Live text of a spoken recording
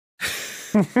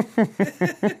I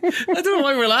don't know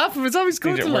why we're laughing. It's always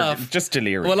good to laugh. Just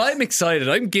delirious. Well, I'm excited.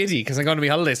 I'm giddy because I'm going to be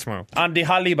holidays tomorrow. On the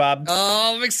hollybobs.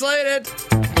 Oh, I'm excited.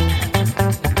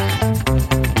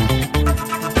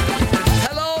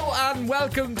 Hello and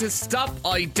welcome to Stop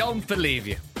I Don't Believe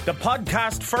You. The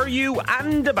podcast for you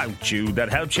and about you that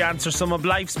helps you answer some of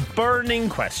life's burning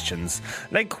questions.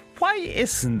 Like, why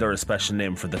isn't there a special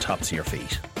name for the tops of your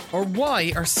feet? Or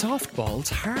why are softballs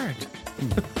hard?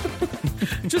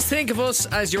 Just think of us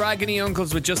as your agony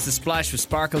uncles with just a splash of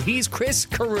sparkle. He's Chris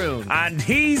Caroon. And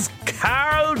he's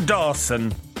Karl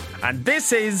Dawson. And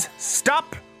this is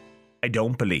Stop I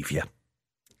Don't Believe You.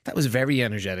 That was very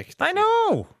energetic. I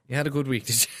know. You had a good week,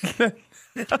 did you?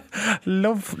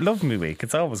 Love me week.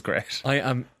 It's always great.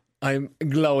 I'm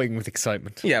glowing with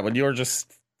excitement. Yeah, well, you're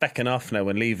just becking off now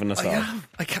and leaving us all.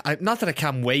 I can't, not that I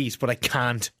can't wait, but I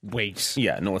can't wait.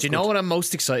 Yeah, no, it's Do you know what I'm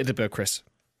most excited about, Chris?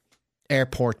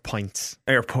 Airport pints.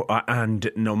 Airport, and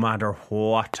no matter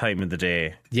what time of the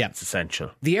day, yeah, it's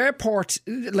essential. The airport,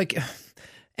 like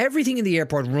everything in the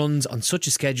airport runs on such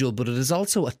a schedule, but it is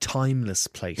also a timeless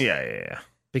place. Yeah.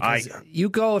 Because you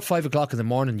go at 5 o'clock in the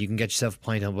morning, you can get yourself a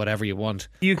pint of whatever you want.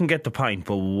 You can get the pint,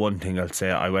 but one thing I'll say,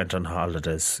 I went on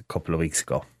holidays a couple of weeks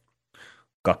ago.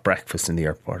 Got breakfast in the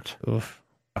airport. Oof.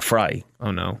 A fry.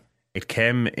 Oh no. It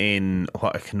came in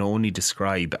what I can only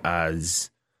describe as,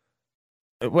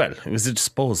 well, it was a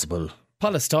disposable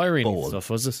polystyrene bowl, stuff,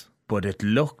 was it? But it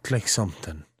looked like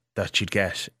something that you'd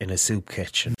get in a soup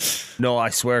kitchen. No, I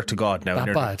swear to God now.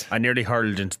 Bad. I nearly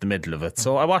hurled into the middle of it.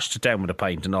 So I washed it down with a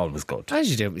pint and all was good. As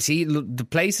you do. See, the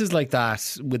places like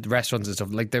that with restaurants and stuff,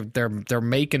 like they're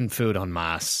making food en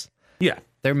masse. Yeah.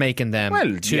 They're making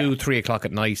them 3 o'clock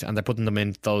at night and they're putting them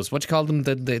in those, what do you call them,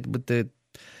 with the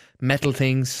metal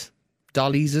things?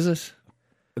 Dollies, is it?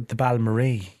 The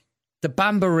Balmarie. The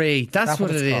Bambarie. That's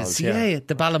what it is. Called, yeah.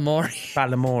 The Balamori.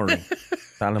 Balamori.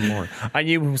 And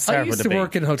you started I used to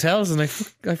work in hotels and I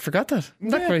forgot that.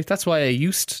 That's why I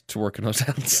used to work in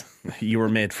hotels. You were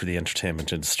made for the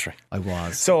entertainment industry. I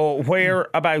was. So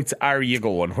whereabouts are you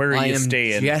going? Where are you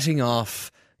staying? I am jetting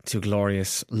off to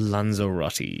glorious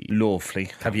Lanzarote.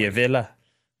 Lovely. Have you a villa?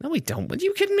 No, we don't. Are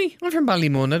you kidding me? I'm from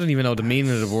Ballymun. I don't even know the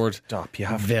meaning of the word. Stop. You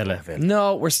have villa.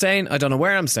 No, we're staying. I don't know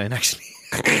where I'm staying, actually.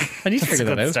 I need to figure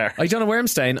that out. Start. I don't know where I'm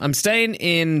staying. I'm staying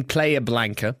in Playa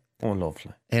Blanca. Oh,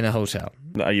 lovely. In a hotel.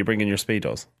 Are you bringing your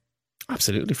Speedos?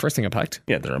 Absolutely. First thing I packed.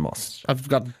 Yeah, they're a must. I've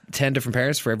got 10 different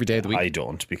pairs for every day of the week. I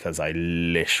don't, because I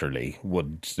literally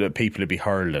would... people would be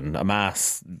hurling a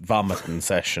mass vomiting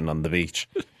session on the beach.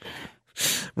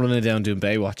 Running down doing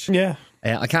Baywatch. Yeah.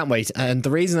 I can't wait. And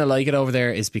the reason I like it over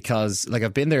there is because, like,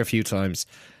 I've been there a few times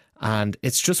and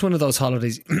it's just one of those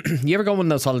holidays. You ever go on one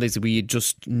of those holidays where you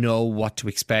just know what to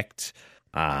expect?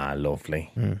 Ah,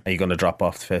 lovely. Are you going to drop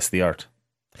off the face of the earth?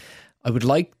 I would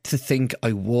like to think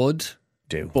I would.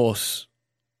 But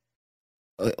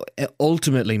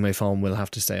ultimately my phone will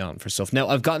have to stay on for stuff. Now,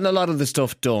 I've gotten a lot of the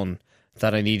stuff done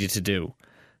that I needed to do.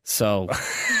 So...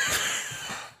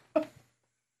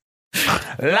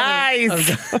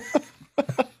 Lies!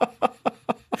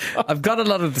 I've got a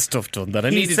lot of the stuff done that I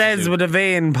needed to do. He says with a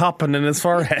vein popping in his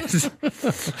forehead.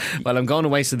 Well, I'm going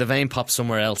away so the vein pops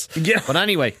somewhere else. Yeah. But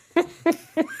anyway.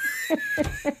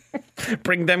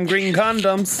 Bring them green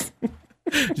condoms.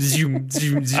 Zoom,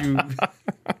 zoom, zoom.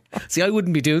 See, I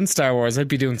wouldn't be doing Star Wars. I'd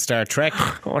be doing Star Trek.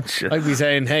 I'd be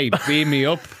saying, hey, beam me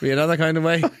up. You know, that kind of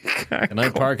way. And I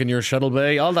park in your shuttle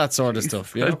bay. All that sort of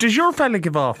stuff. You know? Does your fella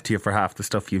give off to you for half the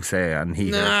stuff you say? And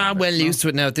he well used to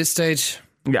it now at this stage.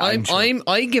 Yeah,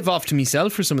 I give off to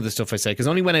myself for some of the stuff I say, because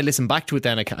only when I listen back to it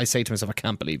then I say to myself, I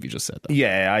can't believe you just said that.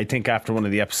 Yeah, I think after one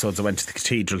of the episodes I went to the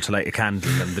cathedral to light a candle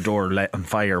and the door lit on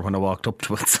fire when I walked up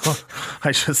to it, so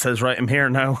I just says, right, I'm here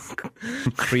now.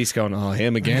 Priest going, oh,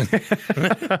 him again.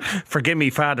 Forgive me,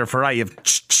 Father, for I have...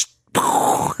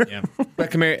 Yeah.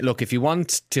 But come here, look, if you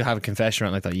want to have a confession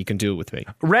around like that, you can do it with me.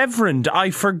 Reverend,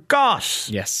 I forgot.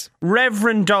 Yes.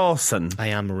 Reverend Dawson. I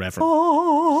am a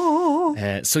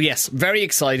reverend. So yes, very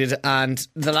excited. And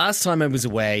the last time I was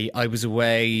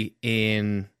away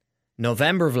in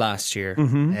November of last year.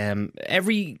 Mm-hmm.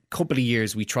 Every couple of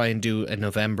years we try and do a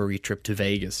November trip to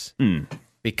Vegas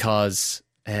because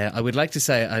I would like to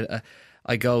say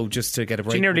I go just to get a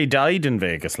break. You nearly died in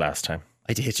Vegas last time.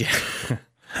 I did, yeah.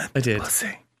 I did.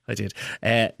 I did.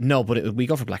 No, but we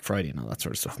go for Black Friday and all that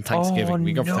sort of stuff. And Thanksgiving.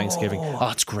 We go for Thanksgiving. Oh,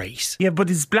 it's great. Yeah, but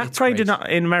is Black Friday not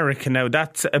in America now?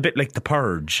 That's a bit like the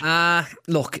Purge.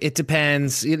 Look, it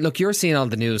depends. Look, you're seeing all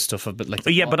the news stuff a bit like...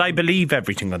 Yeah, but I believe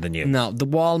everything on the news. No, the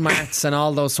Walmarts and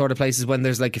all those sort of places when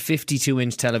there's like a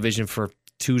 52-inch television for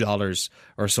 $2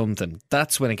 or something.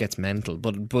 That's when it gets mental.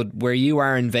 But where you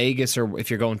are in Vegas, or if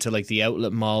you're going to like the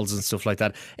outlet malls and stuff like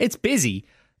that, it's busy,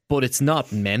 but it's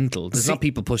not mental. There's not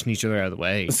people pushing each other out of the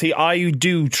way. See, I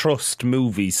do trust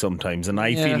movies sometimes, and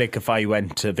I feel like if I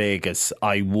went to Vegas,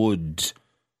 I wouldn't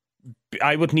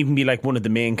even be like one of the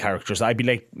main characters. I'd be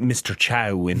like Mr.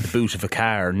 Chow in the boot of a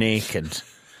car, naked,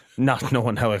 not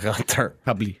knowing how I got there.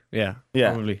 Probably.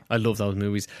 Probably. I love those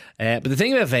movies. But the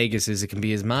thing about Vegas is it can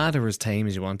be as mad or as tame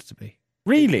as you want it to be.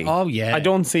 Really? Oh, yeah. I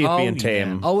don't see it being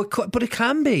tame. Oh, but it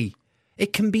can be.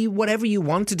 It can be whatever you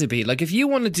want it to be. Like if you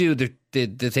want to do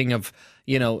the thing of,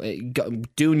 you know,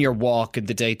 doing your walk in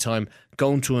the daytime,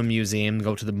 going to a museum,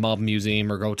 go to the Mob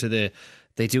Museum, or go to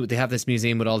they have this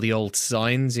museum with all the old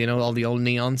signs, you know, all the old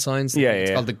neon signs.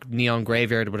 It's called the Neon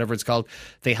Graveyard or whatever it's called.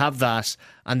 They have that,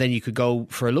 and then you could go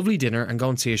for a lovely dinner and go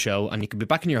and see a show, and you could be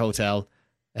back in your hotel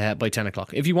by 10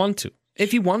 o'clock if you want to.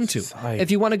 If you want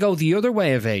to go the other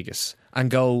way of Vegas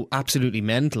and go absolutely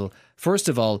mental, first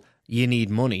of all, you need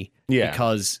money. Yeah.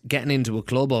 Because getting into a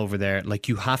club over there, like,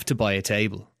 you have to buy a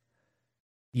table.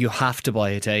 You have to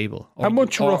buy a table. How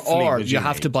much roughly? Or you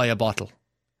have to buy a bottle.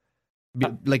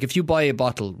 Like if you buy a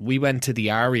bottle, we went to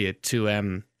the Aria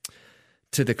to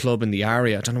the club in the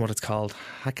Aria. I don't know what it's called,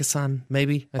 Hakkasan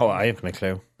maybe. I have no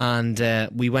clue. And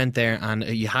we went there, and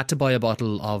you had to buy a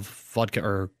bottle of vodka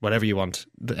or whatever you want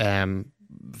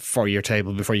for your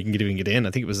table before you can even get in.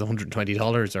 I think it was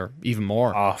 $120 or even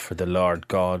more. Oh, for the Lord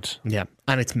God! Yeah,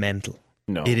 and it's mental.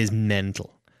 No, it is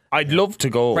mental. I'd love to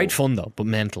go. Great fun though, but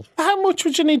mental. How much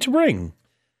would you need to bring?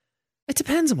 It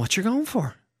depends on what you're going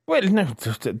for. Well, no,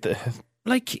 the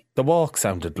walk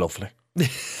sounded lovely.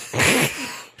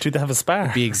 Do they have a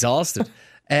spa? Be exhausted.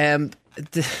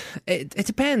 It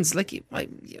depends. Like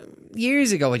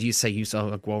years ago, I used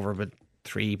to go over about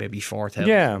 3, maybe 4,000.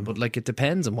 Yeah, but like it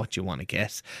depends on what you want to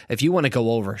get. If you want to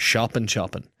go over shopping,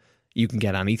 you can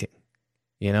get anything.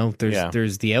 You know,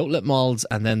 there's the outlet malls,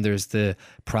 and then there's the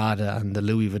Prada and the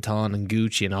Louis Vuitton and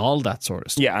Gucci and all that sort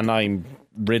of stuff. Yeah, and I'm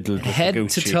riddled with head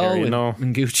Gucci to toe here, you know?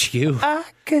 in Gucci goo. I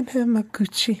can have my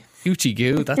Gucci. Gucci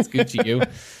goo, that's Gucci goo.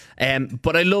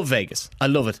 But I love Vegas. I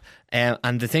love it.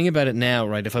 And the thing about it now,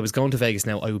 right, if I was going to Vegas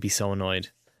now, I would be so annoyed.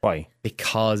 Why?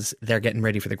 Because they're getting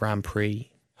ready for the Grand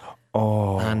Prix.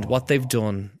 Oh. And what they've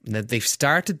done, they've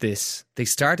started this. They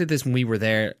started this when we were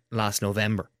there last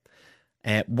November.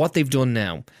 What they've done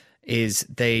now is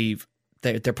they're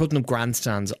putting up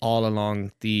grandstands all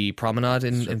along the promenade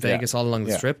in Vegas, all along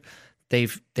the strip.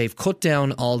 They've cut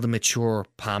down all the mature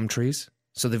palm trees.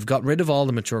 So they've got rid of all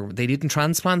the mature. They didn't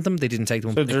transplant them. They didn't take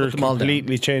them. So they're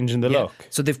completely changing the look.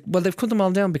 So they've cut them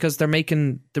all down because they're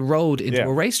making the road into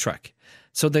a racetrack.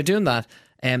 So they're doing that.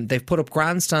 They've put up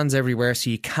grandstands everywhere,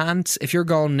 so you can't, if you're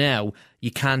going now,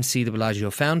 you can't see the Bellagio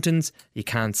fountains, you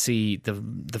can't see the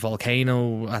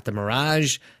volcano at the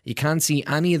Mirage, you can't see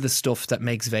any of the stuff that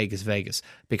makes Vegas Vegas,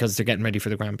 because they're getting ready for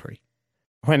the Grand Prix.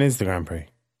 When is the Grand Prix?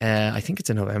 I think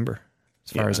it's in November,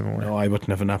 as far as I'm aware. No, I wouldn't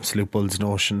have an absolute bull's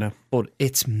notion now. But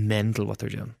it's mental what they're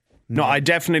doing. No, I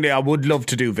would love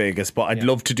to do Vegas, but I'd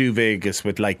love to do Vegas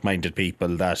with like-minded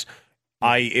people that...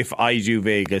 If I do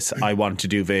Vegas, I want to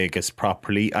do Vegas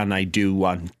properly, and I do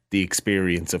want the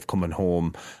experience of coming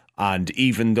home. And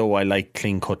even though I like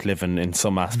clean-cut living in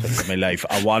some aspects of my life,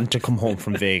 I want to come home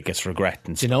from Vegas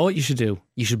regretting. Do you know what you should do?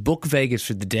 You should book Vegas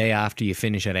for the day after you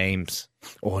finish at Ames.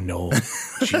 Oh no,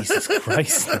 Jesus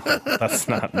Christ, no, that's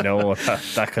not, no,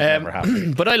 that could never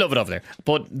happen. But I love it over there.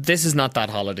 But this is not that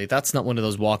holiday. That's not one of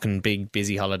those walking big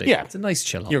busy holidays. Yeah, it's a nice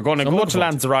chill holiday. You're going to go to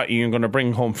Lanzarote, you're going to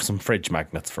bring home some fridge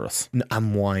magnets for us.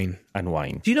 And wine.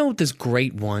 Do you know there's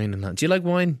great wine in that? Do you like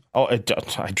wine? Oh,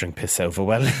 I drink piss out of a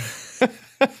well.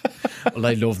 Well,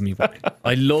 I love me wine.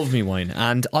 I love me wine.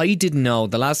 And I didn't know,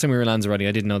 the last time we were in Lanzarote,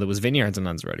 I didn't know there was vineyards in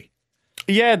Lanzarote.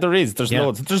 Yeah, there is. There's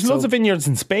loads. There's loads of vineyards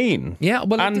in Spain. Yeah,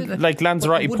 well, and like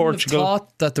Lanzarote, Portugal. I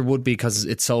thought that there would be because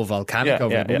it's so volcanic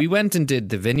over there. But we went and did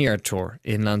the vineyard tour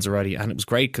in Lanzarote, and it was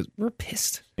great because we were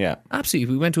pissed. Yeah,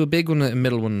 absolutely. We went to a big one, a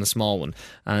middle one, and a small one.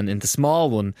 And in the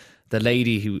small one, the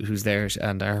lady who's there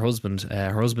and her husband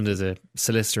is a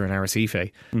solicitor in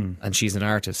Arrecife, and she's an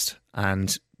artist.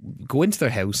 And go into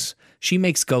their house. She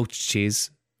makes goat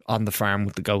cheese on the farm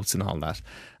with the goats and all that.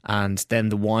 And then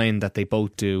the wine that they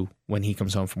both do when he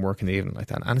comes home from work in the evening like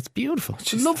that. And it's beautiful.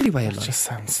 It's a lovely way of life. It just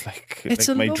sounds like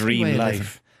my dream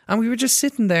life. And we were just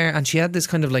sitting there, and she had this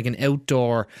kind of like an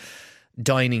outdoor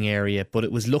dining area, but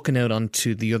it was looking out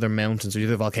onto the other mountains or the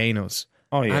other volcanoes.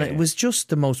 Oh yeah. And it was just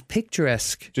the most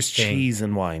picturesque just thing. Cheese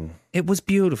and wine. It was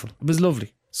beautiful. It was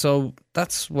lovely. So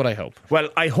that's what I hope. Well,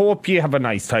 I hope you have a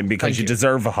nice time because you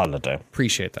deserve a holiday.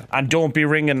 Appreciate that. And don't be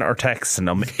ringing or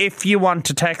texting him. If you want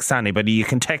to text anybody, you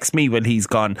can text me when he's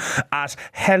gone at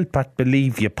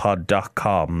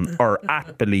help@believeyoupod.com or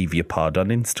at believeyoupod on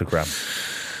Instagram.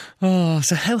 Oh,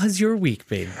 so how has your week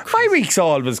been? My week's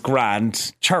always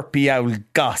grand. Chirpy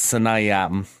old goss and I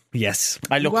am. Yes.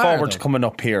 I look forward to coming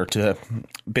up here to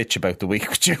bitch about the week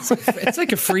with you. It's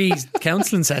like a free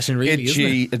counselling session, really,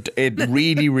 isn't it? It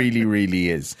really, really,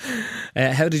 really is.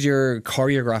 How did your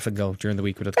choreographing go during the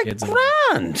week with the kids?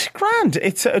 Grand.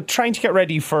 It's trying to get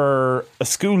ready for a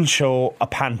school show, a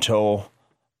panto,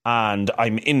 and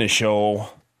I'm in a show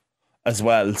as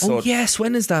well. So yes,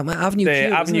 when is that? Avenue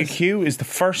Q. Avenue Q is the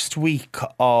first week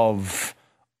of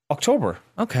October.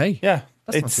 Okay. Yeah.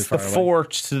 That's it's the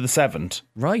 4th to the 7th.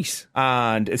 Right.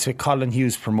 And it's with Colin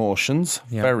Hughes Promotions.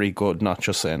 Yeah. Very good, not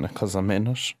just saying it because I'm in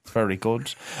it. Very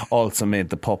good. Also made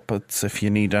the puppets. If you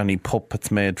need any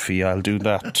puppets made for you, I'll do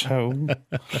that too.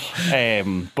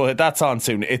 But that's on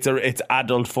soon. It's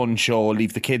adult fun show.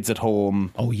 Leave the kids at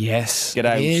home. Oh, yes. Get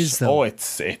out. It is, though.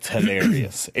 It's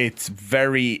hilarious. It's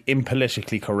very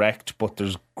impolitically correct, but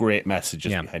there's great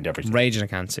messages behind everything. Raging, I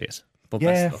can't see it. But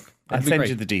Yeah. best luck. I'll send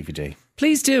you the DVD.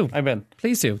 Please do. I will.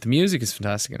 Please do. The music is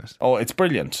fantastic in it. Oh, it's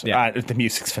brilliant. Yeah. The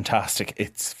music's fantastic.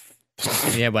 It's...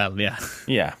 Yeah, well, yeah.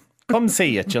 Yeah. Come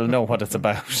see it. You'll know what it's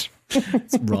about.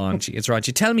 It's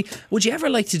raunchy. Tell me, would you ever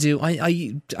like to do...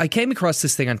 I came across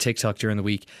this thing on TikTok during the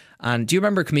week, and do you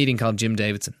remember a comedian called Jim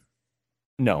Davidson?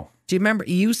 No. Do you remember?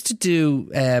 He used to do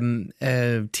a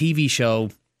TV show...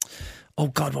 Oh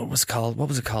God, what was it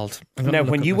called? Now,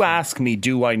 when you ask me,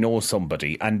 do I know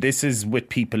somebody, and this is with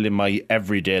people in my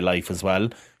everyday life as well,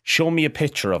 show me a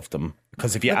picture of them.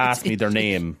 Because if you ask me their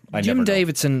name, I never know. Jim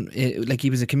Davidson, he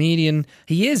was a comedian.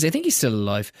 He is. I think he's still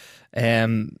alive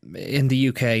in the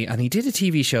UK. And he did a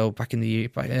TV show back in the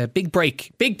Big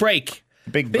Break. It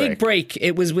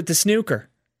was with the snooker.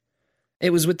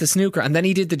 And then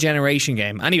he did the Generation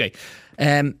Game. Anyway,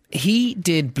 he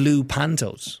did Blue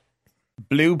Pantos.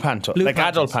 Like Pantos.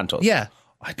 Adult Pantos. Yeah.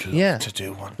 I'd love to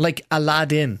do one. Like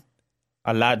Aladdin.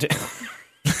 Oh,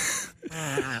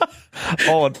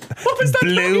 what was that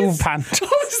Blue noise? Pantos.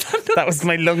 What was that noise? That was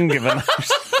my lung giving out.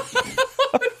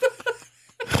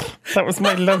 That was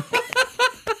my lung.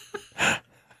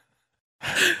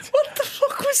 What the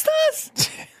fuck was that?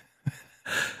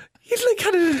 You like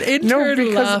had an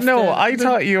internal laugh. I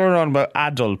thought you were on about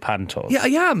adult Pantos. Yeah, I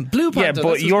am. Blue Panto. Yeah,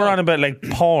 but you're on about like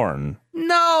porn.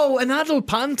 No, an adult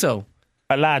panto.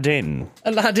 Aladdin,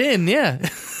 yeah.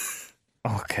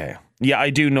 Okay. Yeah, I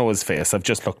do know his face. I've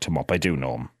just looked him up. I do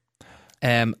know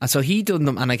him. So he done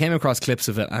them, and I came across clips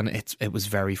of it, and it was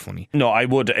very funny. No, I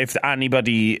would. If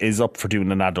anybody is up for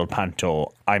doing an adult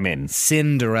panto, I'm in.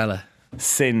 Cinderella.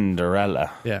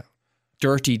 Yeah.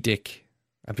 Dirty Dick.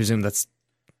 I presume that's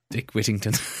Dick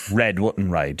Whittington. Red Wouldn't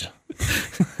Ride.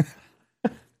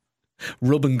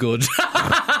 Rubbing Good.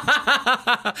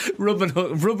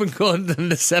 Rubbing Good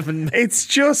and the 7. It's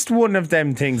just one of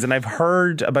them things, and I've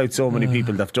heard about so many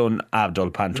people that have done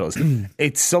adult pantos.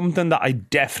 It's something that I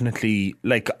definitely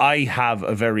like. I have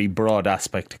a very broad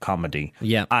aspect to comedy.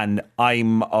 Yeah. And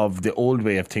I'm of the old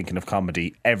way of thinking of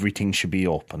comedy. Everything should be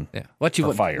open. Yeah. What you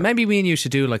for fire. Maybe me and you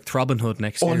should do like Throbbing Hood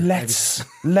next year. Let's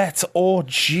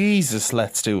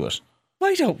do it.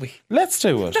 Why don't we? Let's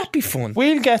do it. That'd be fun.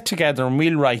 We'll get together and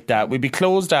we'll write that. We'll be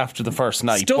closed after the first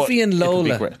night. Stuffy and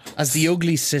Lola as the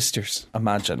Ugly Sisters.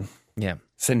 Imagine. Yeah.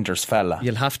 Cinder's fella.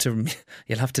 You'll have to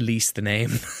lease the name.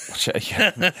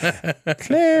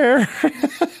 Claire.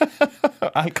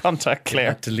 I'll contact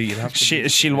Claire.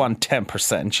 She'll want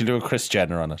 10%. She'll do a Kris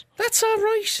Jenner on it. That's all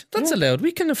right. That's allowed.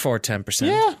 We can afford 10%.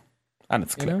 Yeah. And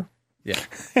it's Claire. Yeah.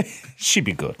 She'd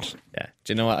be good. Yeah.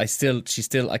 Do you know what? I can't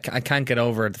get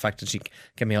over the fact that she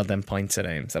gave me all them pints at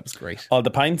Ames. That was great. All the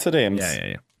pints at Ames?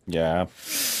 Yeah.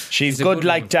 She's good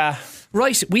like that.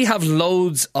 Right. We have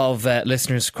loads of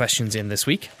listeners' questions in this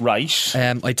week. Right.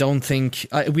 I don't think...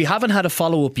 we haven't had a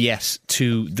follow-up yet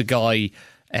to the guy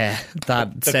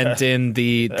that sent in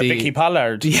the... Vicky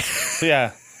Pollard.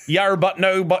 Yeah. But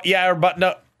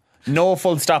no. No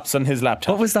full stops on his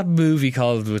laptop. What was that movie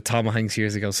called with Tom Hanks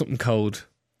years ago? Something Code.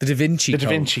 The Da Vinci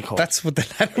Code. That's what the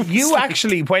letter You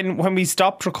actually, when we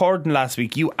stopped recording last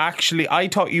week, I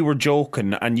thought you were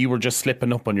joking and you were just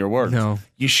slipping up on your words. No.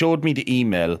 You showed me the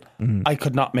email. I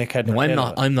could not make head.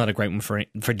 No, I'm not a great one for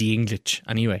the English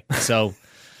anyway. So...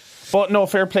 But no,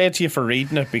 fair play to you for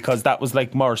reading it, because that was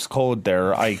like Morse code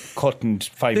there. I couldn't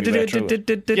find my way through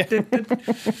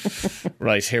it.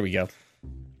 Right, here we go.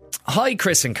 Hi,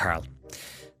 Chris and Karl.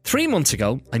 3 months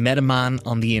ago, I met a man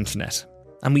on the internet.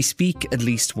 and we speak at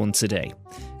least once a day.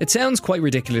 It sounds quite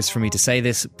ridiculous for me to say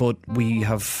this, but we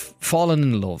have fallen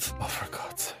in love. Oh, for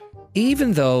God's sake.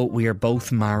 Even though we are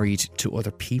both married to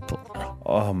other people.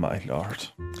 Oh, my Lord.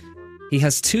 He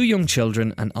has 2 young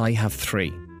children and I have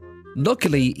 3.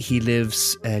 Luckily, he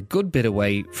lives a good bit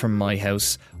away from my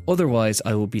house. Otherwise,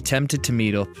 I would be tempted to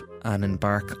meet up and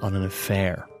embark on an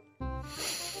affair.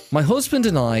 My husband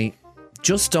and I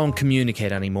just don't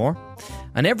communicate anymore.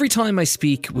 And every time I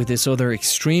speak with this other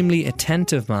extremely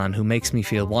attentive man who makes me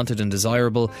feel wanted and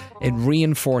desirable, it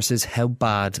reinforces how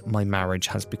bad my marriage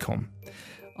has become.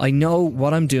 I know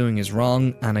what I'm doing is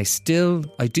wrong, and I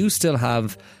do still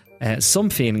have some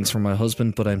feelings for my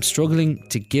husband, but I'm struggling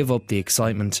to give up the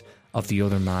excitement of the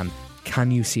other man.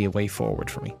 Can you see a way forward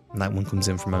for me? And that one comes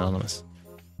in from Anonymous.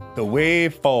 The way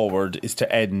forward is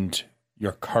to end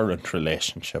your current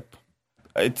relationship.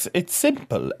 It's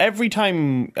simple. Every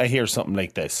time I hear something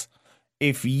like this,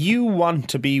 if you want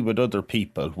to be with other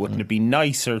people, wouldn't it be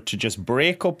nicer to just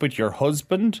break up with your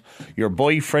husband, your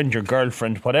boyfriend, your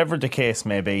girlfriend, whatever the case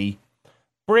may be,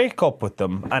 break up with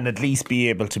them and at least be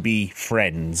able to be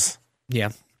friends?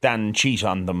 Yeah. Than cheat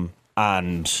on them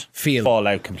and fall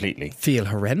out completely. Feel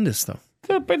horrendous, though.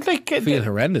 But feel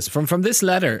horrendous. From this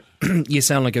letter, you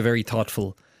sound like a very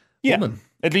thoughtful woman.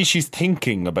 At least she's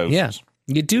thinking about it.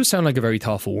 You do sound like a very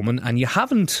thoughtful woman, and you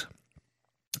haven't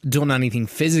done anything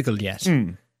physical yet.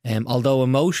 Although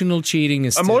emotional cheating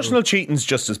is emotional cheating's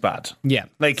just as bad. Yeah.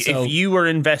 Like if you were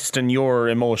investing your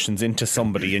emotions into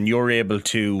somebody and you're able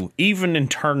to even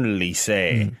internally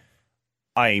say,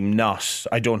 I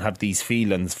don't have these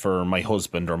feelings for my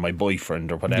husband or my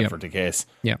boyfriend or whatever the case.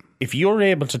 Yeah. If you're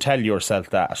able to tell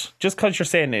yourself that, just because you're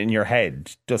saying it in your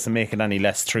head doesn't make it any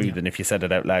less true than if you said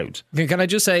it out loud. Can I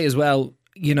just say as well,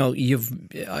 you know,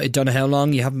 I don't know how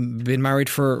long, you haven't been married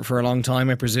for a long time,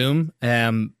 I presume.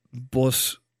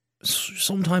 But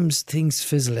sometimes things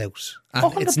fizzle out.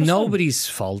 And it's nobody's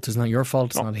fault. It's not your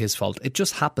fault. It's not his fault. It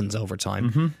just happens over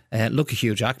time. Look at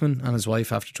Hugh Jackman and his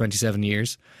wife after 27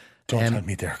 years. Don't tell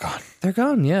me they're gone. They're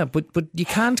gone, yeah. But you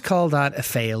can't call that a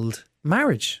failed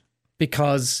marriage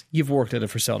because you've worked at it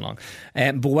for so long.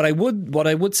 But what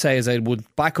I would say is I would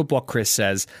back up what Chris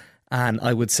says, and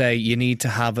I would say you need to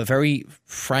have a very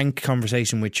frank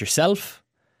conversation with yourself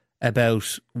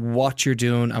about what you're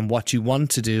doing and what you want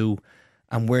to do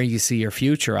and where you see your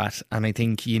future at. And I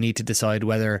think you need to decide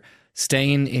whether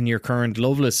staying in your current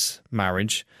loveless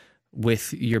marriage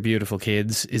with your beautiful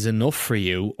kids is enough for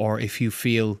you, or if you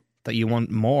feel that you want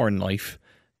more in life,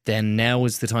 then now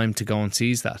is the time to go and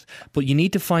seize that. But you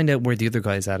need to find out where the other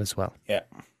guy's at as well. Yeah.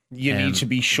 You need to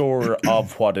be sure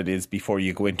of what it is before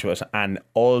you go into it. And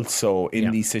also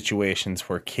in these situations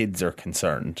where kids are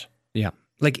concerned. Yeah.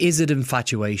 Like, is it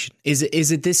infatuation? Is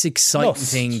it this exciting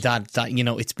thing that you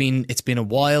know, it's been a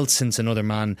while since another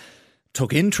man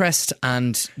took interest,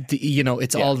 and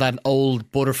it's all that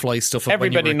old butterfly stuff.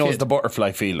 Everybody knows the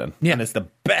butterfly feeling, and it's the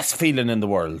best feeling in the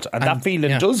world, and that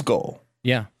feeling does go.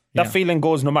 That feeling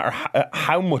goes no matter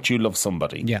how much you love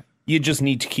somebody. You just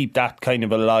need to keep that kind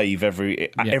of alive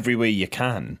every way you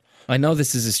can. I know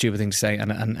this is a stupid thing to say,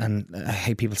 and I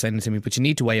hate people saying it to me, but you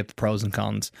need to weigh up the pros and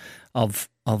cons of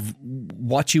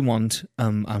what you want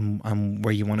and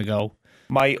where you want to go.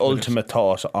 My ultimate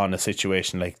thought on a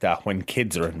situation like that, when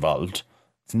kids are involved,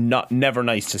 it's never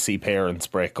nice to see parents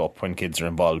break up when kids are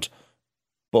involved.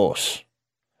 But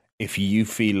if you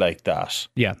feel like that,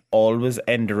 always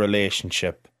end a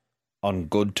relationship on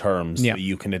good terms so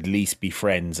you can at least be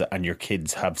friends and your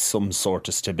kids have some sort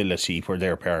of stability where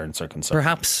their parents are concerned.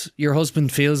 Perhaps your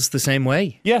husband feels the same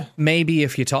way. Yeah. Maybe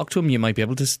if you talk to him, you might be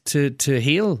able to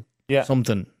heal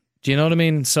something. Do you know what I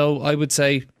mean? So I would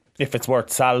say, if it's worth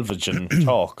salvaging,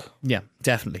 talk. Yeah,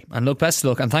 definitely. And look, best of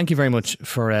luck. And thank you very much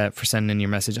for sending in your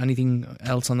message. Anything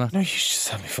else on that? No, you just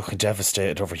had me fucking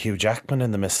devastated over Hugh Jackman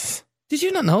and the missus. Did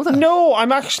you not know that? No,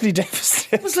 I'm actually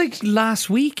devastated. It was like last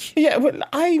week. Yeah, well,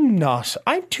 I'm not.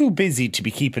 I'm too busy to be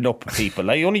keeping up with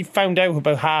people. I only found out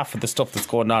about half of the stuff that's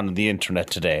going on the internet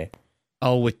today.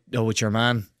 Oh, with your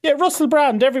man? Yeah, Russell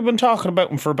Brand. Everyone talking about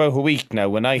him for about a week now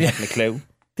when I hadn't a clue.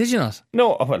 Did you not?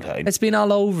 No, well, it's been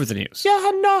all over the news.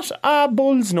 Yeah, not a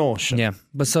bull's notion. Yeah,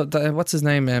 but so what's his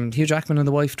name? Hugh Jackman and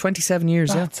the wife, 27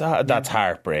 years. That's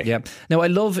heartbreak. Yeah. Now I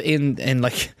love in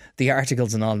like the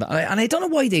articles and all that, and I don't know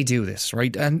why they do this,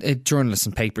 right? And journalists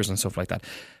and papers and stuff like that.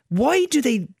 Why do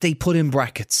they put in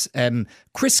brackets?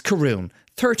 Chris Caroon,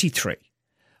 33,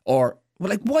 or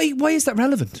why is that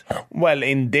relevant? Well,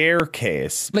 in their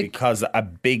case, because a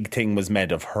big thing was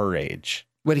made of her age.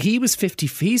 Well, he was 50.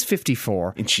 He's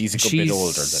 54, and she's a good bit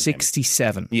older than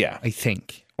 67. Him. Yeah, I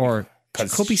think, or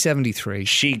Could be 73.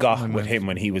 She got with him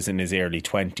when he was in his early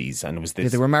 20s, and it was this. Yeah,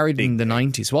 they were married in the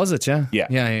 90s, was it? Yeah.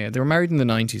 Yeah. They were married in the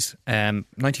 90s.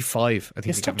 95, I think.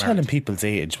 Yeah, stop telling people's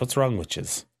age. What's wrong with you?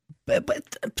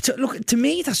 But look, to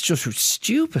me, that's just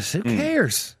stupid. Who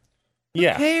cares?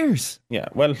 Yeah. Who cares? Yeah,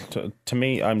 well, to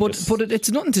me, But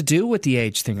it's nothing to do with the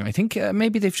age thing. I think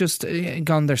maybe they've just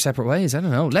gone their separate ways. I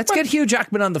don't know. Let's get Hugh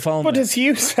Jackman on the phone. But as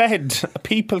you said,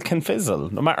 people can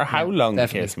fizzle, no matter how long the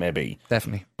case may be.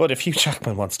 Definitely. But if Hugh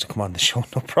Jackman wants to come on the show,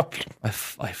 no problem. I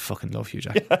fucking love Hugh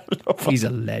Jackman. Yeah, He's a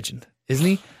legend, isn't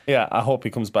he? Yeah, I hope he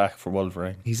comes back for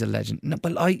Wolverine. He's a legend. No,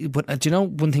 but do you know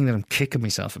one thing that I'm kicking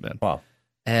myself about? What?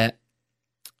 I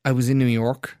was in New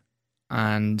York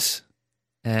and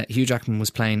Hugh Jackman was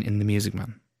playing in The Music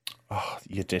Man. Oh,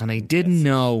 you did. And I didn't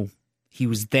know he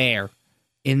was there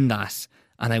in that.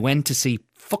 And I went to see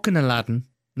fucking Aladdin.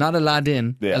 Not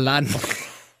Aladdin. Yeah. Aladdin.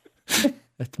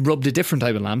 Rubbed a different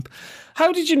type of lamp.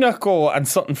 How did you not go and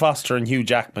Sutton Foster and Hugh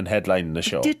Jackman headlining the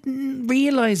show? I didn't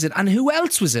realise it. And who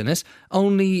else was in it?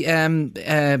 Only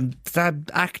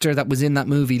that actor that was in that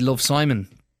movie, Love, Simon.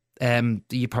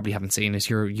 You probably haven't seen it.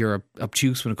 You're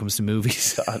obtuse when it comes to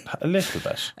movies. A little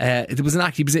bit. There was an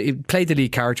actor. He played the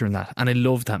lead character in that, and I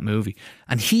loved that movie.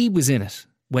 And he was in it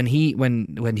when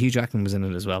Hugh Jackman was in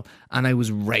it as well. And I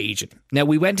was raging. Now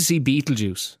we went to see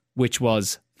Beetlejuice, which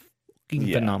was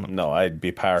phenomenal. No, I'd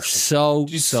be partial.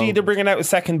 Did you see they're bringing out a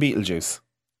second Beetlejuice?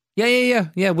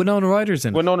 Yeah. Winona Ryder's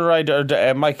in it. Winona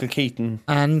Ryder, Michael Keaton,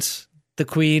 and the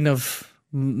Queen of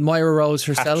Myra Rose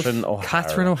herself,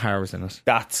 Catherine O'Hara's in it.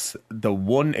 That's the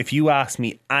one. If you ask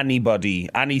me anybody,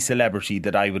 any celebrity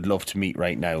that I would love to meet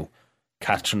right now,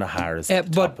 Catherine O'Hara's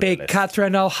but big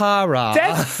Catherine O'Hara.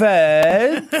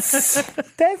 Deffords.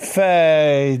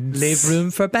 Leave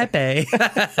room for Pepe.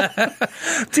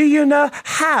 Do you know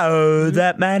how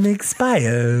that man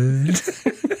expired?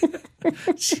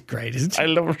 She's great, isn't she? I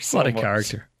love her so much.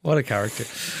 What a character.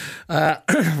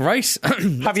 Right.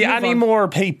 Have you any more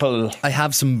people? I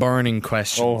have some burning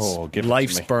questions. Oh, give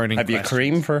Life's it to me. burning Have questions. you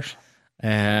cream for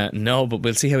it? No, but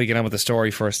we'll see how we get on with the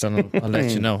story first, and I'll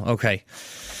let you know. Okay.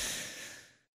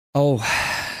 Oh,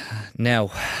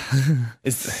 now.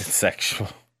 It's sexual.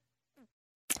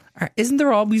 Isn't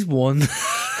there always one?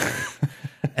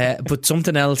 But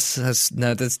something else has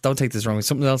now. Don't take this wrong.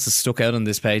 Something else has stuck out on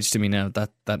this page to me now.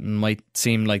 That might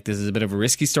seem like this is a bit of a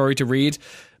risky story to read,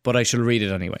 but I shall read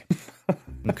it anyway.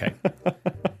 Okay.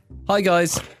 Hi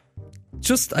guys. I'm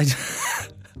just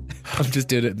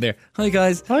doing it in there. Hi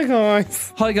guys.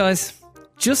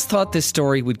 Just thought this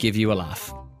story would give you a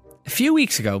laugh. A few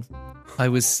weeks ago, I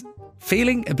was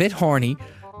feeling a bit horny,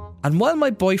 and while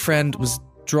my boyfriend was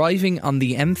driving on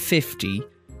the M50,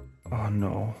 oh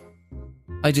no,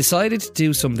 I decided to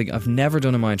do something I've never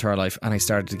done in my entire life, and I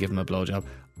started to give him a blowjob.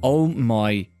 Oh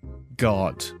my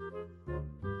God.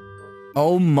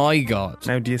 Oh my God.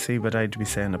 Now do you see what I'd be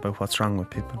saying about what's wrong with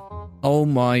people? Oh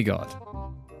my God.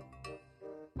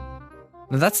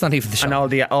 Now that's not even the shot.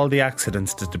 And all the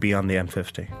accidents to be on the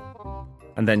M50.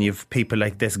 And then you've people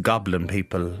like this gobbling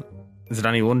people. Is it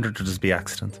any wonder to just be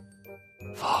accidents?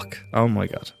 Fuck. Oh my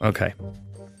God. Okay.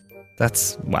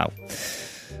 That's wow.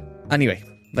 Anyway,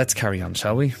 let's carry on,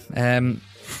 shall we?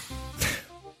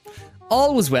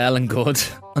 All was well and good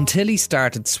until he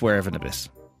started swerving a bit.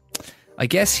 I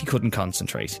guess he couldn't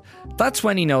concentrate. That's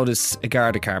when he noticed a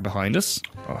Garda car behind us.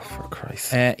 Oh, for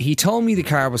Christ. He told me the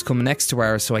car was coming next to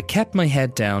ours, so I kept my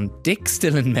head down, dick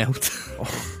still in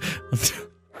mouth,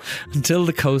 until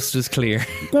the coast was clear.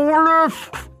 Go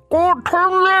left! Go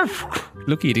turn left!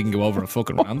 Lucky he didn't go over a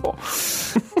fucking ramp.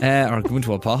 Or go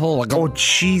into a pothole. Oh,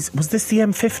 jeez. Was this the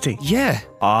M50? Yeah.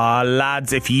 Ah,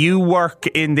 lads, if you work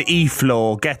in the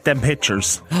E-flow, get them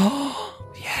pictures.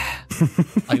 Yeah.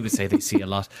 I would say they see a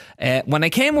lot. When I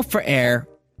came up for air,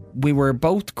 we were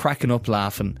both cracking up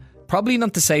laughing. Probably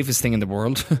not the safest thing in the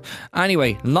world.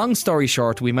 Anyway, long story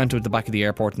short, we went to the back of the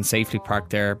airport and safely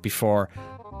parked there before ...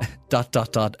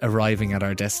 arriving at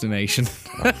our destination.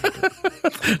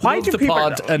 Why do the people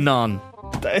pod anon?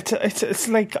 It's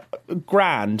like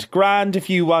grand if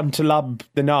you want to lob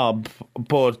the knob,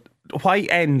 but why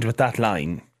end with that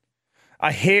line?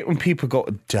 I hate when people go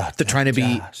they're trying to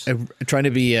be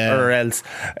or else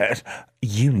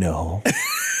you know.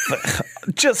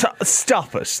 Just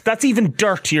stop it. That's even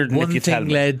dirtier than if you tell me. One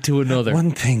thing led to another.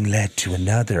 One thing led to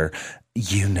another.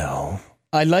 You know.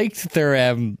 I liked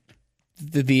their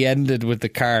the ended with the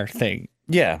car thing.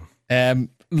 Yeah.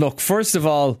 Look, first of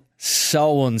all,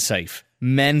 so unsafe.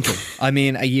 Mental. I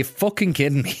mean, are you fucking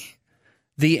kidding me?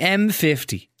 The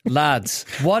M50. Lads,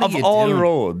 what are you doing? Of all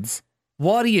roads.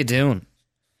 What are you doing?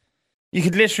 You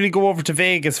could literally go over to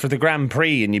Vegas for the Grand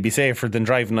Prix and you'd be safer than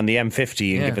driving on the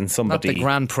M50 and giving somebody... Not the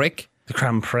Grand Prix. The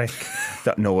Grand Prix.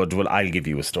 No, well, I'll give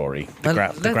you a story. The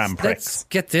Grand Prix. Let's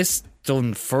get this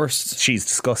done first. She's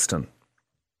disgusting.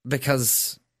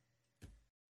 Because...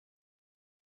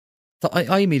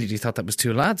 I immediately thought that was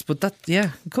two lads, but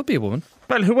it could be a woman.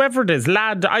 Well, whoever it is,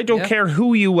 lad, I don't care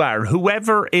who you are.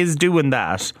 Whoever is doing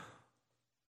that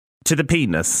to the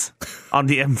penis on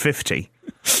the M50,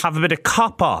 have a bit of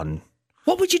cop on.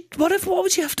 What would you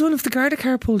have done if the Garda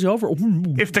car pulled you over?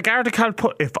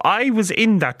 If I was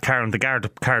in that car and the Garda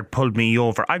car pulled me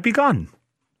over, I'd be gone.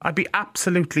 I'd be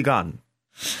absolutely gone.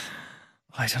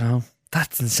 I don't know.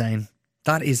 That's insane.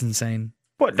 That is insane.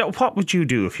 What would you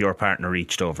do if your partner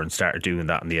reached over and started doing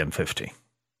that on the M50?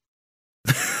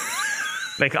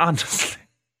 Like, honestly,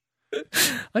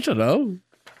 I don't know.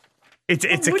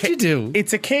 What would you do?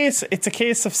 It's a case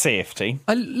of safety.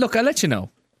 I'll let you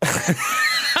know.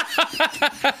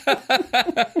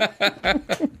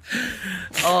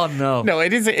 Oh no! No,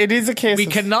 it is a case. We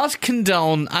cannot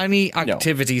condone any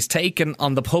activities taken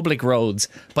on the public roads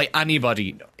by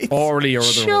anybody, orally or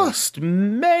otherwise. Just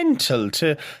mental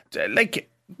to like.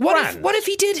 What if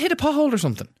he did hit a pothole or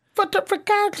something? But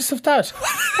regardless of that,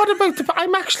 what about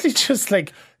I'm actually just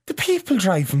like the people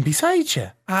driving beside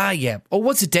you. Ah, yeah. Oh,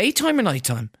 what's it, daytime or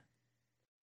nighttime?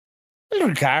 Well,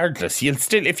 regardless, you'll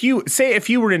still if you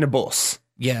were in a bus.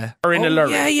 Yeah. Or in a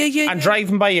lorry. Yeah. And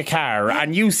driving by a car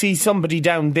and you see somebody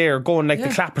down there going like the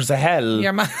clappers of hell.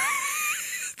 Your man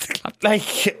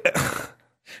like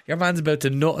your man's about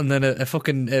to nut and then a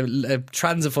fucking a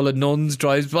transit full of nuns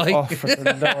drives by. Oh, for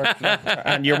the Lord.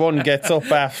 And your one gets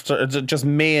up after just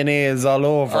mayonnaise all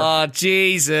over. Oh,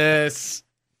 Jesus.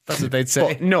 That's what they'd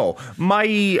say. But no,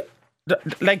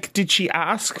 did she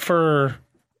ask for...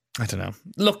 I don't know.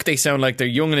 Look, they sound like they're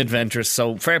young and adventurous,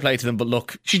 so fair play to them. But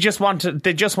look, they just wanted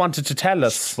to tell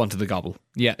us. Wanted the gobble.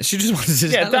 Yeah, she just wanted to.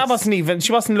 Yeah, tell that us. wasn't even.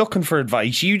 She wasn't looking for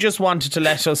advice. You just wanted to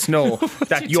let us know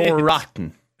that you're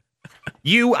rotten.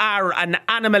 You are an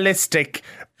animalistic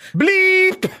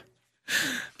bleep.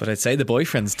 But I'd say the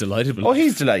boyfriend's delighted. Oh,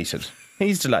 he's delighted.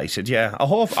 He's delighted. Yeah, I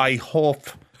hope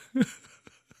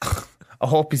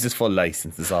he's his full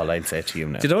license. Is all I'd say to you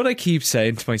now. Do you know what I keep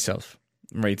saying to myself?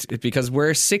 Right, because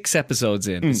we're 6 episodes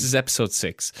in. This is episode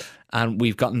 6, and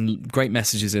we've gotten great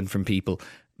messages in from people.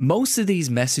 Most of these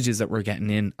messages that we're getting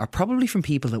in are probably from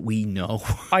people that we know.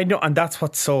 I know, and that's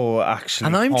what's so actually.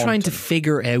 And I'm haunting. trying to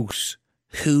figure out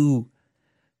who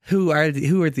are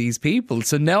these people.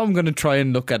 So now I'm going to try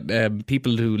and look at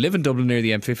people who live in Dublin near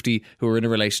the M50 who are in a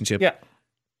relationship. Yeah.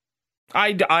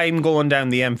 I'm going down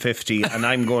the M50 and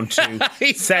I'm going to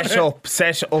set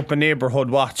up a neighbourhood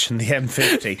watch in the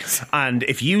M50. And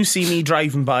if you see me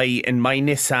driving by in my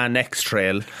Nissan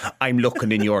X-Trail, I'm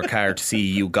looking in your car to see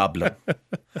you gobbling.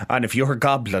 And if you're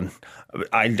gobbling,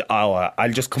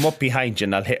 I'll just come up behind you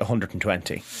and I'll hit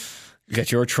 120.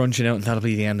 Get your truncheon out and that'll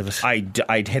be the end of it.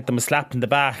 I'd hit them a slap in the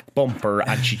back bumper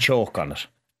and she'd choke on it.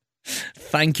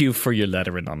 Thank you for your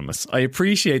letter, Anonymous. I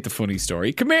appreciate the funny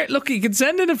story. Come here, look, you can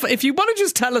send in if you want to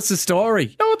just tell us a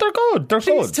story. No, they're good.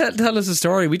 Please tell us a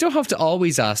story. We don't have to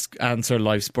always answer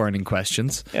life's burning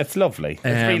questions. It's lovely. It's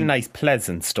a really nice,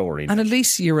 pleasant story. And at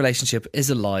least your relationship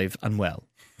is alive and well.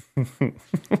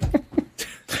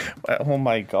 Oh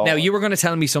my God. Now, you were going to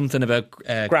tell me something about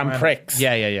Grand Prix.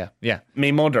 Yeah.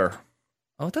 Me mother.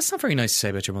 Oh, that's not very nice to say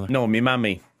about your mother. No, me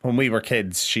mammy. When we were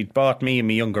kids, she'd bought me and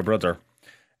my younger brother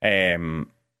Sky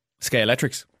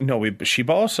Electrics. No, she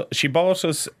bought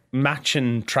us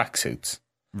matching tracksuits.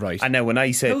 Right. And now when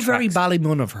I say very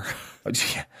Ballymon of her.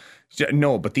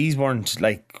 No, but these weren't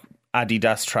like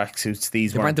Adidas tracksuits.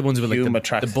 These weren't the ones with like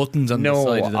the buttons on the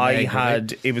side of the leg.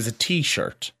 Right? It was a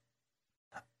t-shirt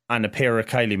and a pair of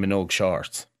Kylie Minogue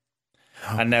shorts.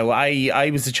 Oh. And now I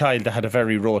was a child that had a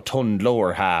very rotund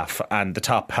lower half and the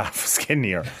top half was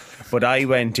skinnier. But I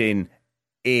went in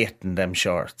 8 in them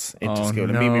shorts into school,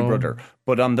 and me and my brother.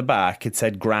 But on the back it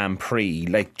said Grand Prix,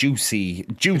 like juicy.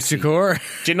 Do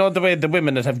you know the way the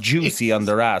women that have juicy on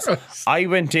their ass? I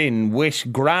went in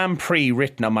with Grand Prix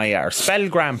written on my arse. Spell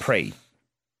Grand Prix.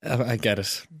 I get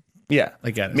it. Yeah,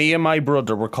 I get it. Me and my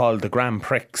brother were called the Grand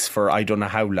Prix for I don't know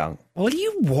how long. Well,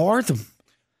 you wore them.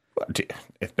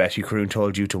 If Betty Croon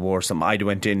told you to wear some, I'd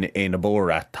went in a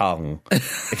Borat thong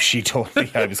if she told me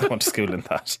I was going to school in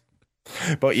that.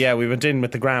 But yeah, we went in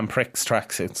with the Grand Prix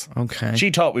tracksuits. Okay. She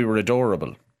thought we were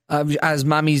adorable. As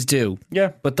mammies do.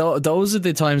 Yeah. But those are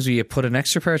the times where you put an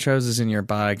extra pair of trousers in your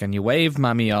bag and you wave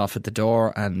mammy off at the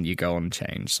door and you go and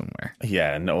change somewhere.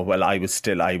 Yeah, no, well, I was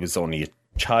only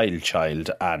child,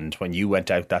 and when you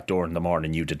went out that door in the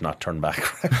morning, you did not turn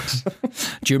back around.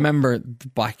 Do you remember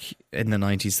back in the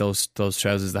 90s those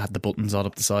trousers that had the buttons all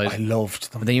up the side? I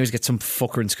loved them. But then you always get some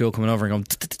fucker in school coming over and going...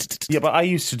 Yeah, but I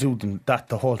used to do them that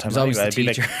the whole time. It was always I'd the be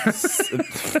teacher.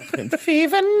 like,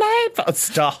 Fever night. Oh,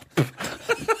 stop.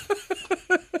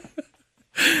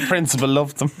 Principal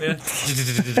loved them. Yeah.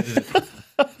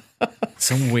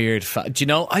 Some weird do you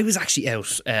know, I was actually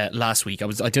out last week.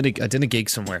 I did a gig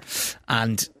somewhere,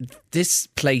 and this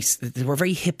place, they were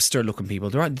very hipster looking people.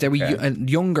 They were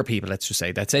younger people, let's just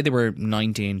say. I'd say they were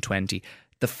 19, 20.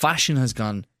 The fashion has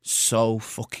gone so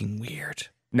fucking weird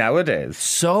Nowadays.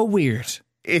 So weird.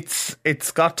 It's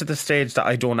got to the stage that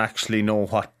I don't actually know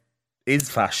what is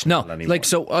fashionable anymore. Like,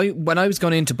 so when I was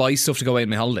going in to buy stuff to go away on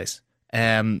my holidays,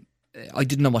 I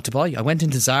didn't know what to buy. I went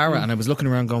into Zara and I was looking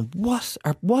around going, what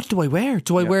do I wear?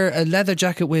 Do I wear a leather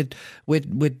jacket with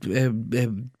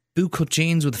bootcut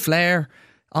jeans with flare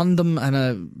on them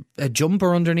and a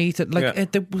jumper underneath it?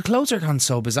 Like, the clothes are gone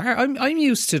so bizarre. I'm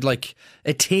used to like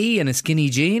a tee and a skinny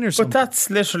jean or something. But that's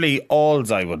literally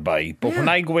all I would buy. But when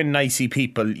I go in and I see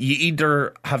people, you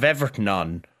either have Everton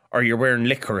on or you're wearing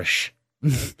licorice.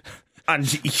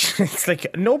 And it's like,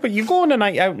 no, but you go on a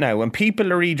night out now and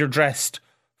people are either dressed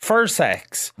for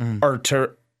sex or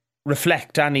to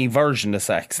reflect any version of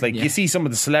sex. Like, you see some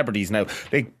of the celebrities now,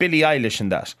 like Billie Eilish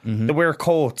and that, they wear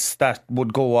coats that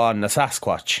would go on a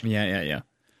Sasquatch. Yeah.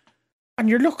 And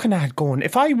you're looking at it going,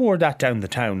 if I wore that down the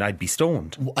town, I'd be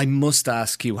stoned. I must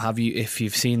ask you, if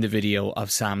you've seen the video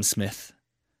of Sam Smith?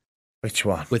 Which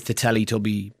one? With the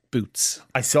Teletubby boots.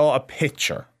 I saw a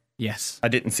picture. Yes. I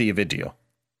didn't see a video.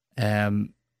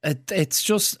 It's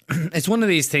just, it's one of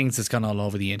these things that's gone all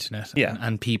over the internet. Yeah.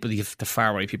 And people, the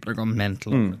far right people are going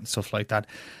mental and stuff like that.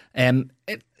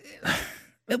 It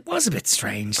was a bit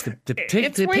strange. The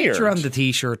picture on the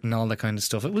t-shirt and all that kind of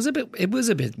stuff. It was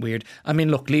a bit weird. I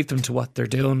mean, look, leave them to what they're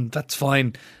doing. That's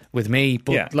fine with me.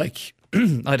 But like,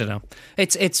 I don't know. It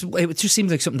just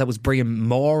seems like something that was bringing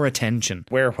more attention.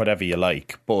 Wear whatever you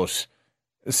like, but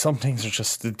some things are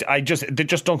they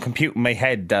just don't compute in my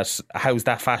head that how's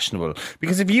that fashionable.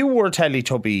 Because if you wore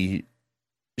Teletubby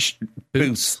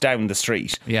boots down the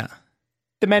street, the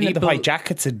men in the white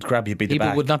jackets would grab you by the back.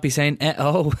 People would not be saying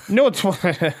oh. No,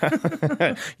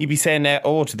 you'd be saying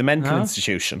oh to the mental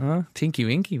institution. Tinky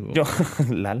winky.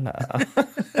 La la.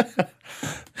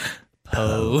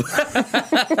 Oh.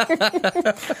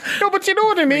 No, but you know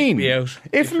what I mean.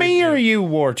 If me or you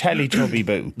wore Teletubby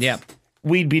boots,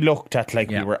 we'd be looked at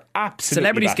like we were absolutely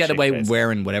celebrities get away with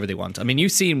wearing whatever they want. I mean,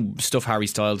 you've seen stuff Harry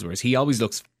Styles wears. He always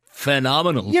looks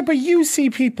phenomenal. Yeah, but you see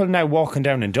people now walking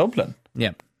down in Dublin.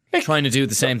 Yeah. Like, trying to do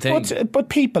the same thing. But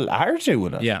people are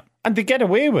doing it. Yeah. And they get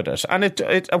away with it. And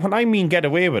it when I mean get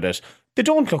away with it, they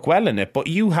don't look well in it, but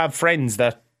you have friends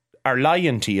that are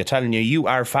lying to you, telling you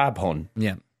are fab, hun.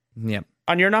 Yeah. Yeah.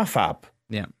 And you're not fab.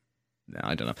 Yeah. No,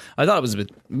 I don't know. I thought it was a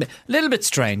little bit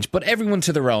strange, but everyone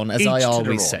to their own, as I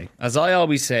always say. As I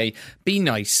always say, be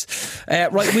nice.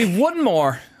 Right, we've one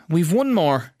more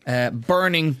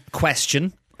burning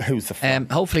question. Who's the fuck?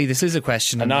 Hopefully this is a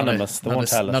question. Anonymous, they won't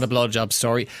tell us. Not a blowjob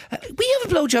story. We have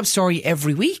a blowjob story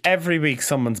every week. Every week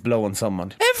someone's blowing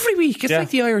someone. Every week. It's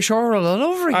like the Irish Oral all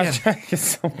over again. I'll tell you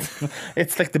something.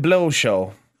 It's like the blow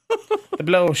show. The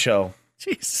blow show.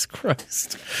 Jesus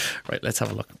Christ. Right, let's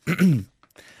have a look.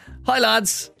 Hi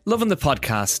lads, loving the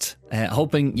podcast,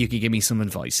 hoping you could give me some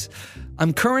advice.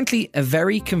 I'm currently a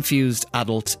very confused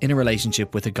adult in a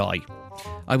relationship with a guy.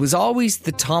 I was always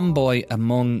the tomboy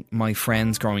among my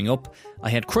friends growing up. I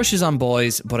had crushes on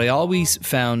boys, but I always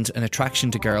found an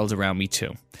attraction to girls around me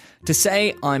too. To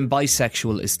say I'm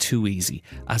bisexual is too easy,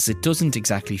 as it doesn't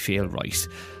exactly feel right.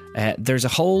 There's a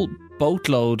whole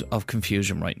boatload of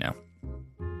confusion right now.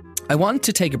 I want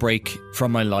to take a break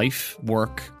from my life,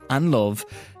 work and love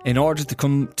in order to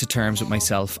come to terms with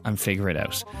myself and figure it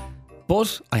out.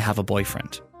 But I have a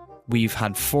boyfriend. We've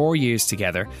had 4 years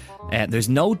together. There's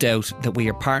no doubt that we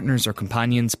are partners or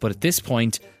companions, but at this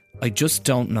point, I just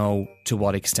don't know to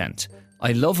what extent.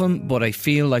 I love him, but I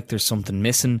feel like there's something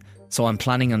missing, so I'm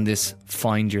planning on this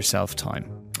find yourself time.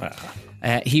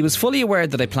 He was fully aware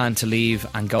that I planned to leave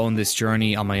and go on this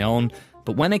journey on my own,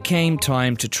 but when it came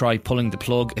time to try pulling the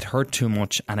plug, it hurt too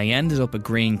much and I ended up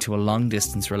agreeing to a long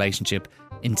distance relationship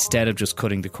instead of just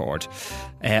cutting the cord.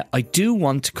 I do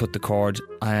want to cut the cord.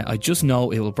 I just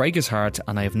know it will break his heart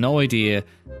and I have no idea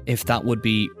if that would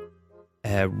be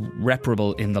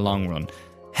reparable in the long run.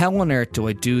 How on earth do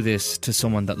I do this to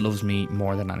someone that loves me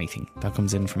more than anything? That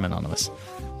comes in from Anonymous.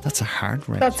 That's a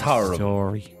hard-wrenching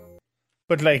story.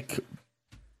 But like,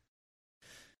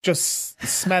 just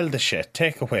smell the shit.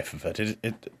 Take a whiff of it.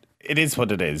 It is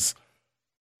what it is.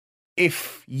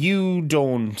 if you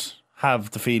don't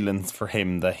have the feelings for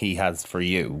him that he has for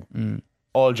you,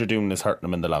 all you're doing is hurting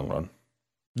him in the long run.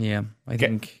 Yeah, I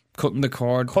think cutting the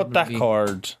cord. Cut that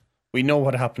cord. We know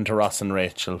what happened to Ross and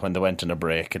Rachel when they went on a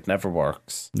break. It never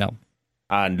works. No.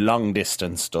 And long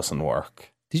distance doesn't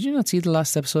work. Did you not see the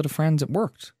last episode of Friends? It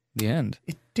worked. The end.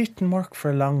 It didn't work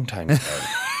for a long time.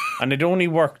 And it only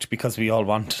worked because we all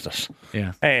wanted it.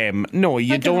 Yeah. No,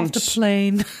 you don't. Off the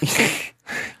plane.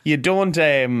 You don't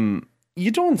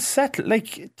settle.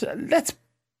 Like, let's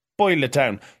boil it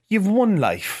down. You've one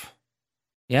life.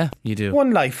 Yeah, you do.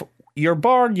 One life. You're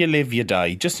born, you live, you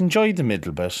die. Just enjoy the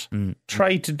middle bit.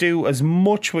 Try to do as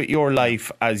much with your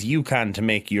life as you can to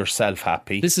make yourself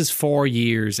happy. This is 4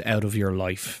 years out of your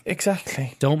life.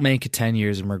 Exactly. Don't make it 10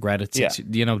 years and regret it,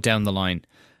 down the line.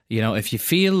 If you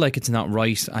feel like it's not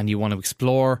right and you want to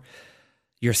explore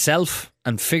yourself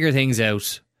and figure things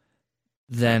out,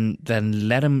 then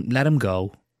let him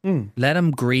go. Let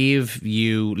him grieve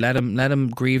you. Let him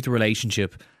grieve the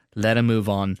relationship. Let him move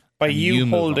on. By you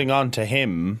holding on to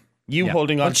him.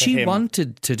 Holding on to him. What she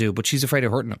wanted to do, but she's afraid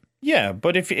of hurting him. Yeah,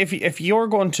 but if you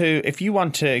want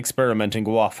to experiment and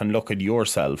go off and look at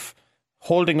yourself,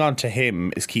 holding on to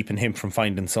him is keeping him from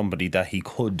finding somebody that he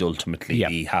could ultimately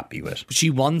be happy with. But she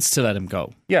wants to let him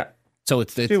go. Yeah. So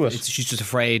she's just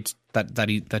afraid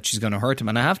that she's going to hurt him.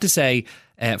 And I have to say,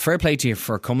 fair play to you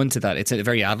for coming to that. It's a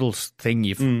very adult thing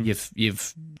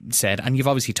you've said, and you've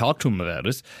obviously talked to him about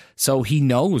it, so he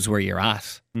knows where you're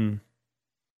at.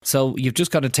 So you've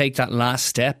just got to take that last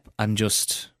step and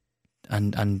just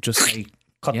say,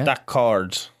 cut that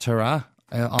cord. Ta-ra,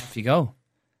 off you go.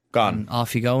 Gone. And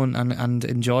off you go and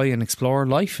enjoy and explore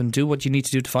life and do what you need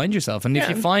to do to find yourself. And if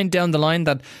you find down the line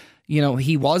that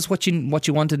he was what you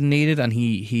wanted and needed, and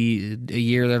he a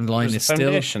year down the line There's is a still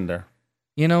foundation there.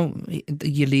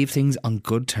 You leave things on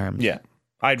good terms. Yeah,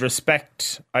 I'd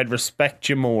respect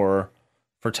you more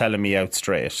for telling me out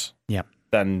straight. Yeah,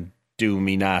 than do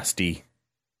me nasty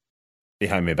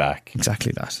behind my back.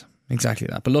 Exactly that.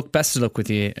 But look, best of luck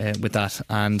with you with that,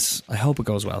 and I hope it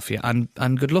goes well for you.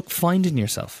 And good luck finding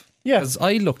yourself. Yeah, because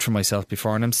I looked for myself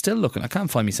before, and I'm still looking. I can't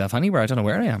find myself anywhere. I don't know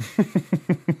where I am.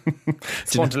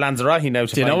 It's going to Lanzarote now.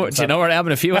 Do you know where I am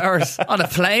in a few hours? On a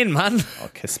plane, man. I'll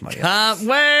kiss my ass. Can't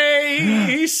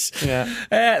wait.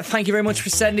 Yeah. Thank you very much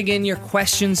for sending in your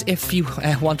questions. If you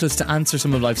want us to answer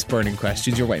some of life's burning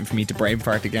questions, you're waiting for me to brain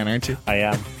fart again, aren't you? I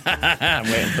am. I'm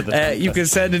waiting for the you can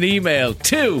send an email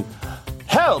to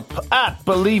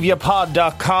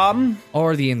help@believeyoupod.com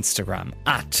or the Instagram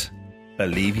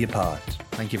 @believeyoupod.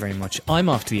 Thank you very much. I'm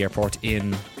off to the airport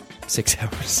in 6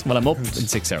 hours. Well, I'm up in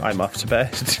 6 hours. I'm off to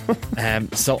bed.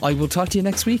 So I will talk to you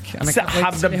next week. And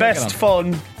have the best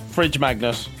fun, fridge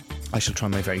magnet. I shall try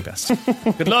my very best.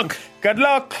 Good luck. Good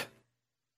luck.